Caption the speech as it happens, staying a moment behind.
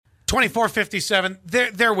2457,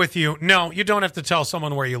 they're with you. No, you don't have to tell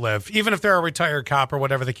someone where you live, even if they're a retired cop or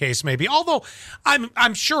whatever the case may be. Although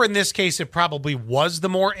I'm sure in this case it probably was the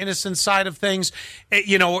more innocent side of things.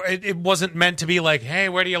 It wasn't meant to be like, hey,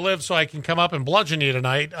 where do you live so I can come up and bludgeon you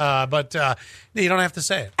tonight? But you don't have to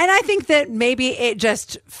say it. And I think that maybe it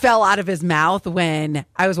just fell out of his mouth when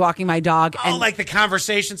I was walking my dog. And like the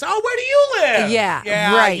conversations. Oh, where do you live?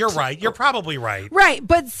 Yeah, right. You're right. You're probably right. Right.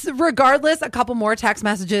 But regardless, a couple more text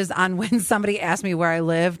messages on when somebody asked me where I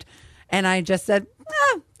lived. And I just said,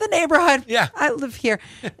 the neighborhood. Yeah. I live here.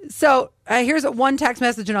 So here's one text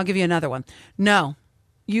message and I'll give you another one. No,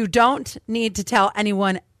 you don't need to tell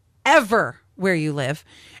anyone ever where you live.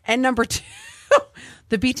 And number 2,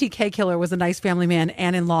 the BTK killer was a nice family man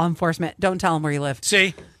and in law enforcement. Don't tell him where you live.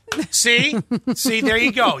 See, there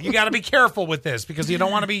you go. You got to be careful with this because you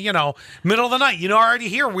don't want to be, middle of the night. You already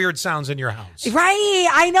hear weird sounds in your house. Right.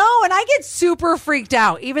 I know. And I get super freaked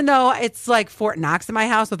out, even though it's like Fort Knox in my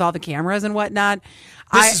house with all the cameras and whatnot.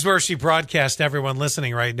 This is where she broadcasts to everyone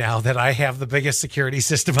listening right now that I have the biggest security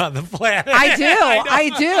system on the planet. I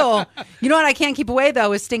do. You know what I can't keep away,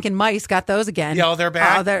 though, is stinking mice. Got those again. Yo, they're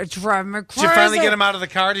back? Oh, they're driving me crazy. Did you finally get them out of the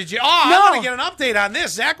car? Did you? Oh, No. I want to get an update on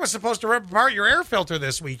this. Zach was supposed to rip apart your air filter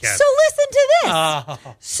this weekend. So listen to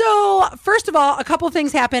this. So first of all, a couple of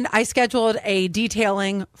things happened. I scheduled a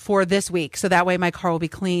detailing for this week, so that way my car will be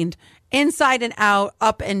cleaned inside and out,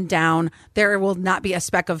 up and down. There will not be a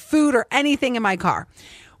speck of food or anything in my car.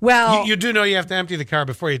 Well, you do know you have to empty the car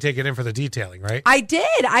before you take it in for the detailing, right? I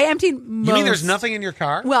did. I emptied most. You mean there's nothing in your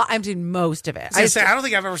car? Well, I emptied most of it. I don't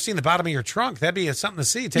think I've ever seen the bottom of your trunk. That'd be something to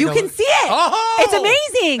see. You can see it. Oh, it's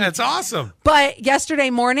amazing. That's awesome. But yesterday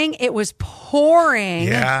morning, it was pouring.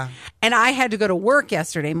 Yeah. And I had to go to work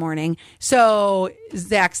yesterday morning. So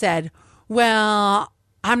Zach said, well,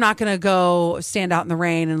 I'm not going to go stand out in the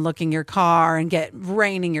rain and look in your car and get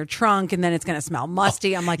rain in your trunk, and then it's going to smell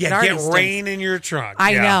musty. I'm like, yeah, it already get stinks. rain in your trunk.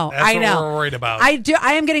 I know. That's what we're worried about. I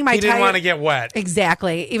am getting my. He didn't want to get wet.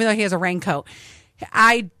 Exactly. Even though he has a raincoat,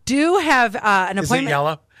 I do have an appointment. Is it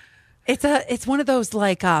yellow? It's one of those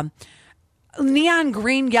like neon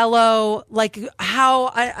green yellow, like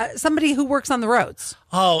how somebody who works on the roads.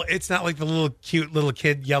 Oh, it's not like the cute little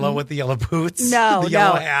kid yellow with the yellow boots. No, the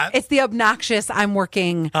yellow hat. It's the obnoxious. I'm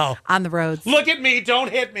working on the roads. Look at me!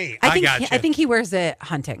 Don't hit me! I think he wears it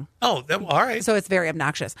hunting. Oh, all right. So it's very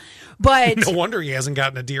obnoxious. But no wonder he hasn't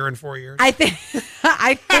gotten a deer in 4 years. I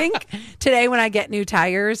think today when I get new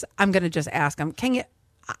tires, I'm going to just ask him. Can you?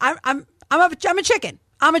 I'm a chicken.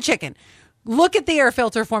 I'm a chicken. Look at the air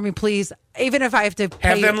filter for me, please. Even if I have to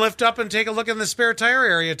have them lift up and take a look in the spare tire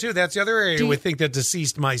area too. That's the other area we think that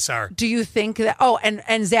deceased mice are. Do you think that? Oh,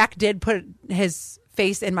 and Zach did put his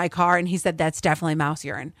face in my car, and he said that's definitely mouse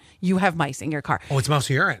urine. You have mice in your car. Oh, it's mouse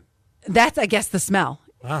urine. That's, I guess, the smell.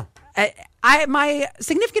 Wow. My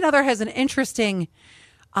significant other has an interesting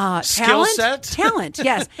skill set. Talent,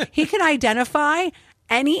 yes. He can identify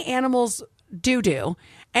any animal's doo-doo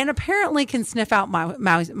and apparently can sniff out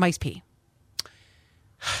mice pee.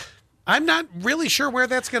 I'm not really sure where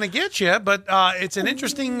that's going to get you, but it's an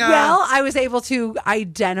interesting... Well, I was able to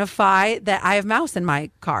identify that I have mouse in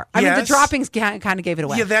my car. I mean, the droppings kind of gave it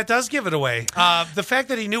away. Yeah, that does give it away. The fact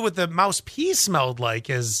that he knew what the mouse pee smelled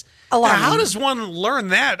like is... alarming. How does one learn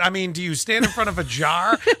that? I mean, do you stand in front of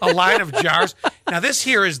a line of jars? Now, this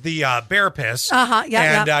here is the bear piss.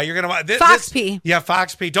 Yeah. And you're going to... Fox pee. Yeah,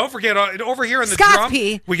 fox pee. Don't forget, over here in the Scott's drum...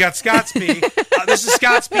 pee. We got Scott's pee. This is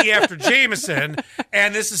Scott's pee after Jameson,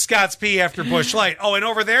 and this is Scott's pee after Busch Light. Oh, and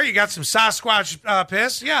over there, you got some Sasquatch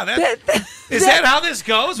piss. Yeah, is that how this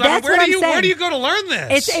goes? I mean, where do you go to learn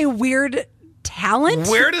this? It's a weird talent.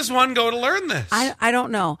 Where does one go to learn this? I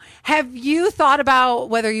don't know. Have you thought about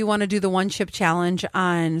whether you want to do the one chip challenge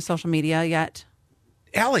on social media yet?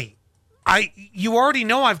 Ellie, you already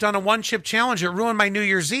know I've done a one chip challenge. It ruined my New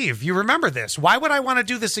Year's Eve. You remember this. Why would I want to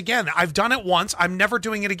do this again? I've done it once. I'm never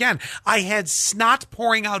doing it again. I had snot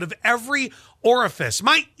pouring out of every orifice.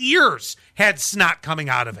 My ears had snot coming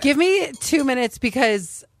out of it. Give me 2 minutes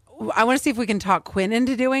because I want to see if we can talk Quinn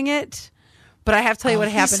into doing it. But I have to tell you what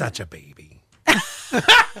happened. He's such a baby.